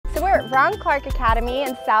at Ron Clark Academy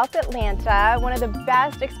in South Atlanta, one of the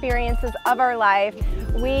best experiences of our life.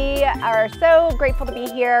 We are so grateful to be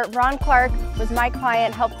here. Ron Clark was my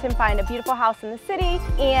client, helped him find a beautiful house in the city,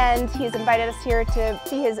 and he's invited us here to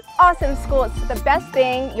see his awesome school. It's the best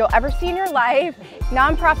thing you'll ever see in your life.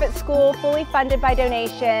 Nonprofit school, fully funded by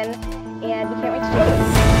donation, and we can't wait to show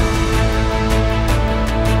you.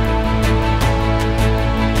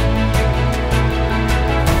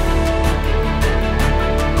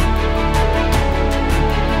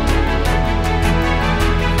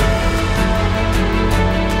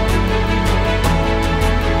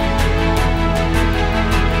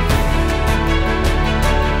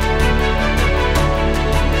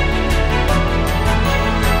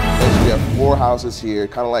 We have 4 houses here,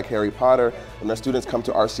 kind of like Harry Potter. When our students come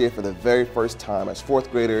to RCA for the very first time, as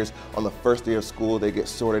 4th graders, on the first day of school, they get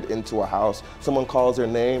sorted into a house. Someone calls their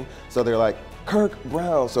name, so they're like, Kirk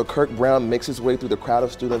Brown. So Kirk Brown makes his way through the crowd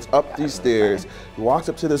of students up these stairs. He walks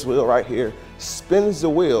up to this wheel right here, spins the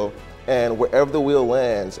wheel, and wherever the wheel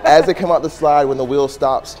lands, as they come out the slide, when the wheel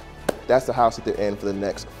stops, that's the house that they're in for the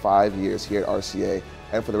next 5 years here at RCA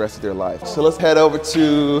and for the rest of their life. So let's head over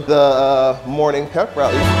to the morning pep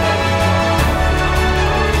rally.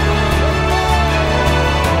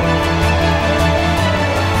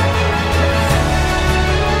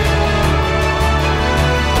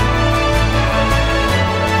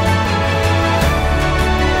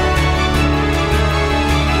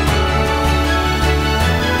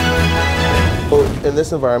 In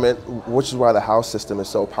this environment, which is why the house system is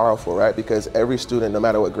so powerful, right? Because every student, no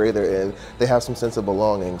matter what grade they're in, they have some sense of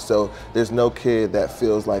belonging. So there's no kid that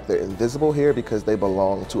feels like they're invisible here because they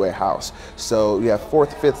belong to a house. So you have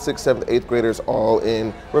 4th, 5th, 6th, 7th, 8th graders all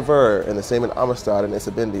in Revere, and the same in Amistad and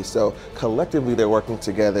Isabindi. So collectively, they're working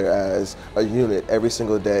together as a unit every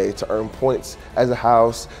single day to earn points as a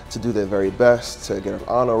house, to do their very best, to get an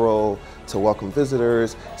honor roll, to welcome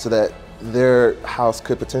visitors, so that their house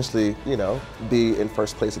could potentially, you know, be in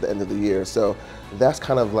first place at the end of the year. So that's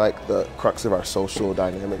kind of like the crux of our social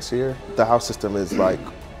dynamics here. The house system is like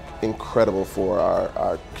incredible for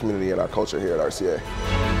our community and our culture here at RCA.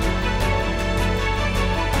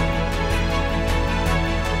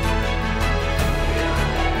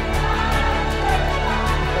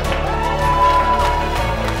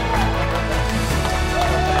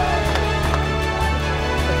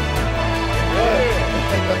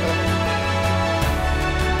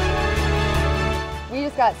 We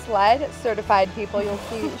just got SLED, certified people, you'll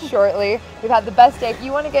see shortly. We've had the best day. If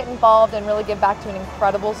you want to get involved and really give back to an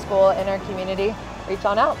incredible school in our community, reach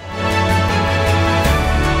on out.